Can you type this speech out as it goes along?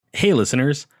Hey,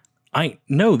 listeners. I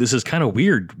know this is kind of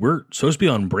weird. We're supposed to be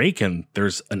on break and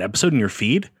there's an episode in your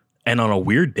feed and on a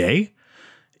weird day.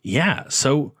 Yeah,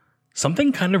 so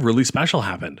something kind of really special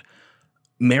happened.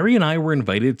 Mary and I were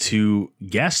invited to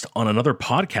guest on another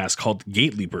podcast called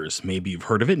Gate Leapers. Maybe you've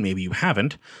heard of it, maybe you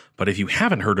haven't. But if you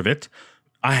haven't heard of it,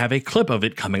 I have a clip of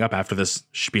it coming up after this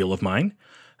spiel of mine.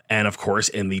 And of course,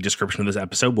 in the description of this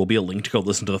episode will be a link to go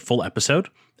listen to the full episode.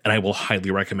 And I will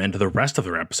highly recommend the rest of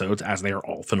their episodes as they are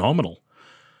all phenomenal.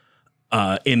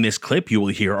 In this clip, you will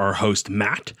hear our host,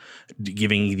 Matt,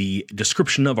 giving the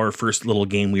description of our first little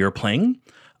game we are playing.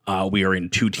 We are in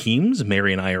two teams.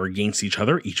 Mary and I are against each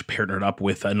other, each partnered up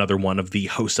with another one of the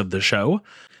hosts of the show.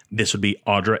 This would be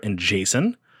Audra and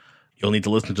Jason. You'll need to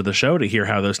listen to the show to hear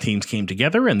how those teams came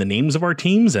together and the names of our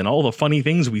teams and all the funny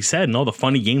things we said and all the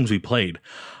funny games we played.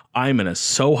 I'm going to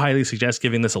so highly suggest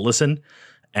giving this a listen.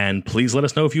 And please let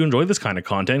us know if you enjoy this kind of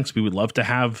content, because we would love to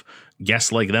have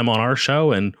guests like them on our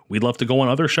show, and we'd love to go on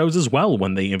other shows as well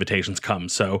when the invitations come.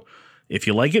 So if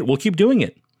you like it, we'll keep doing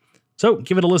it. So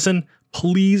give it a listen.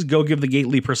 Please go give the Gate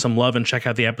Leaper some love and check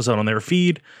out the episode on their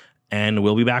feed. And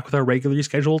we'll be back with our regularly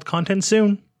scheduled content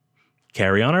soon.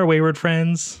 Carry on our wayward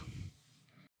friends.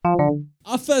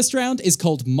 Our first round is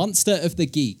called Monster of the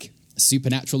Geek.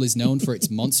 Supernatural is known for its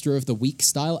Monster of the Week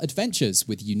style adventures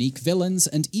with unique villains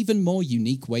and even more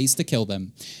unique ways to kill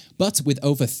them. But with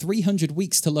over 300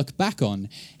 weeks to look back on,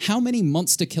 how many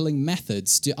monster killing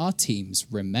methods do our teams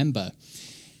remember?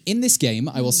 In this game,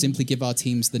 I will simply give our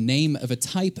teams the name of a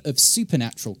type of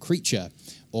supernatural creature.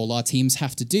 All our teams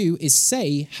have to do is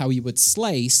say how you would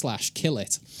slay/kill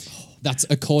it. That's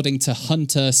according to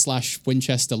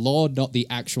Hunter/Winchester lore, not the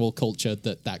actual culture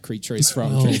that creature is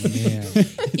from. Oh, man.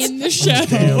 In the show.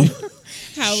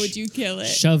 How would you kill it?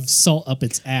 Shove salt up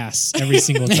its ass every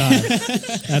single time.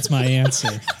 That's my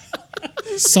answer.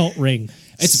 Salt ring.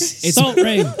 It's salt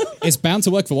ring. It's bound to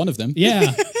work for one of them.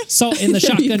 Yeah. Salt in the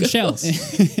shotgun shells.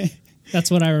 That's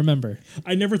what I remember.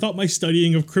 I never thought my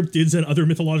studying of cryptids and other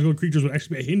mythological creatures would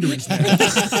actually be a hindrance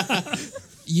there.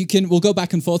 We'll go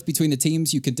back and forth between the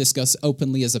teams. You can discuss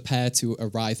openly as a pair to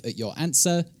arrive at your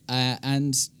answer.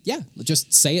 And yeah,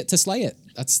 just say it to slay it.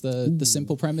 That's the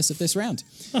simple premise of this round.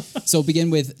 So we'll begin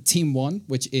with team one,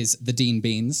 which is the Dean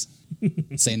Beans.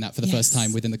 Saying that for the first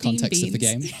time within the context of the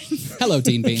game. Hello,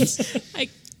 Dean Beans.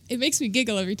 It makes me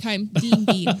giggle every time. Dean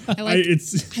Bean.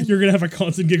 You're going to have a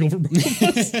constant giggle for both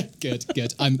of us.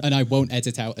 Good. And I won't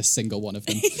edit out a single one of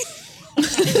them.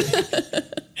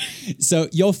 So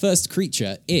your first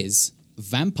creature is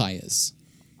vampires.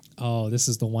 Oh, this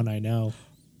is the one I know.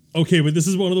 Okay, but this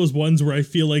is one of those ones where I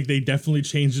feel like they definitely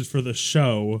changed it for the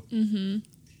show. Mm-hmm.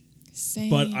 Same.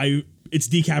 But it's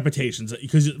decapitations,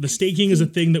 because the staking is a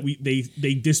thing that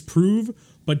they disprove,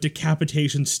 but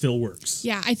decapitation still works.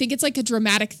 Yeah, I think it's like a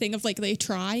dramatic thing of like they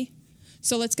try.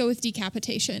 So let's go with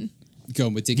decapitation.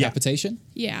 Going with decapitation?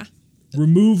 Yeah.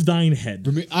 Remove thine head.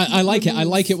 I like it. I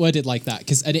like it worded like that,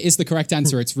 because it is the correct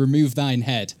answer. It's remove thine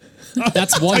head.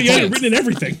 That's one I got it written in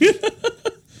everything.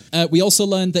 We also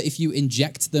learned that if you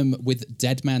inject them with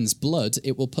dead man's blood,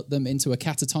 it will put them into a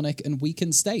catatonic and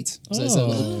weakened state. So there's a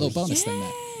little bonus thing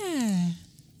there.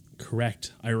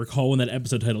 Correct. I recall when that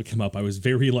episode title came up, I was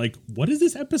very like, what is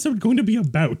this episode going to be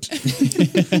about?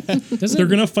 They're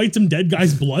going to fight some dead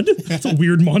guy's blood? That's a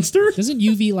weird monster. Doesn't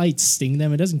UV lights sting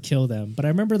them? It doesn't kill them. But I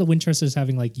remember the Winchesters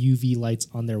having like UV lights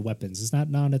on their weapons. Is that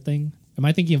not a thing? Am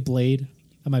I thinking of Blade?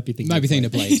 I might be thinking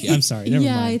of Blade. Yeah. I'm sorry. Never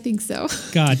mind. I think so.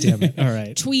 God damn it. All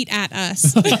right. Tweet at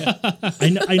us.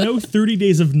 I know 30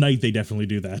 Days of Night, they definitely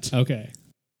do that. Okay.